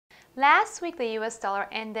Last week, the US dollar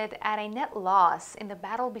ended at a net loss in the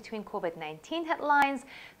battle between COVID-19 headlines,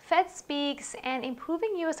 Fed speaks, and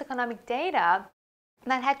improving US economic data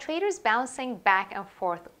that had traders bouncing back and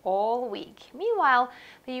forth all week. Meanwhile,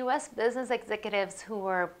 the US business executives who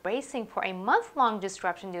were bracing for a month-long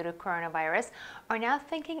disruption due to coronavirus are now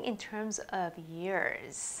thinking in terms of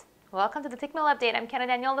years. Welcome to the Tickmill Update. I'm Kenna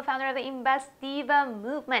Daniel, the founder of the Invest Diva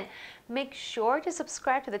movement. Make sure to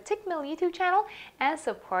subscribe to the Tickmill YouTube channel and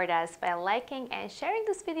support us by liking and sharing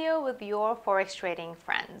this video with your forex trading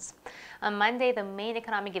friends. On Monday, the main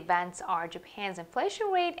economic events are Japan's inflation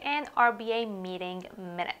rate and RBA meeting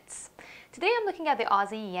minutes. Today, I'm looking at the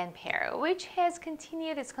Aussie-Yen pair, which has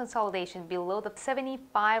continued its consolidation below the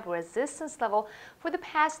 75 resistance level for the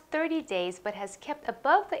past 30 days, but has kept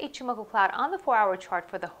above the Ichimoku cloud on the 4-hour chart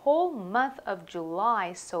for the whole month of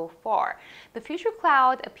July so far. The future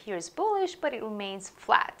cloud appears bullish, but it remains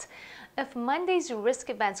flat. If Monday's risk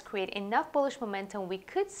events create enough bullish momentum, we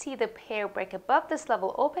could see the pair break above this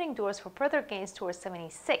level, opening doors for further gains towards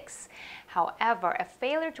 76. However, a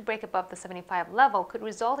failure to break above the 75 level could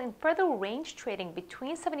result in further range trading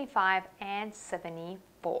between 75 and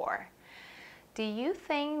 74. Do you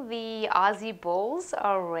think the Aussie bulls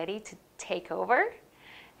are ready to take over?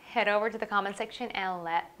 Head over to the comment section and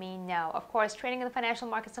let me know. Of course, trading in the financial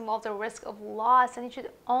markets involves a risk of loss, and you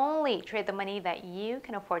should only trade the money that you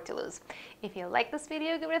can afford to lose. If you like this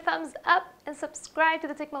video, give it a thumbs up and subscribe to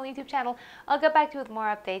the Tickmill YouTube channel. I'll get back to you with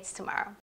more updates tomorrow.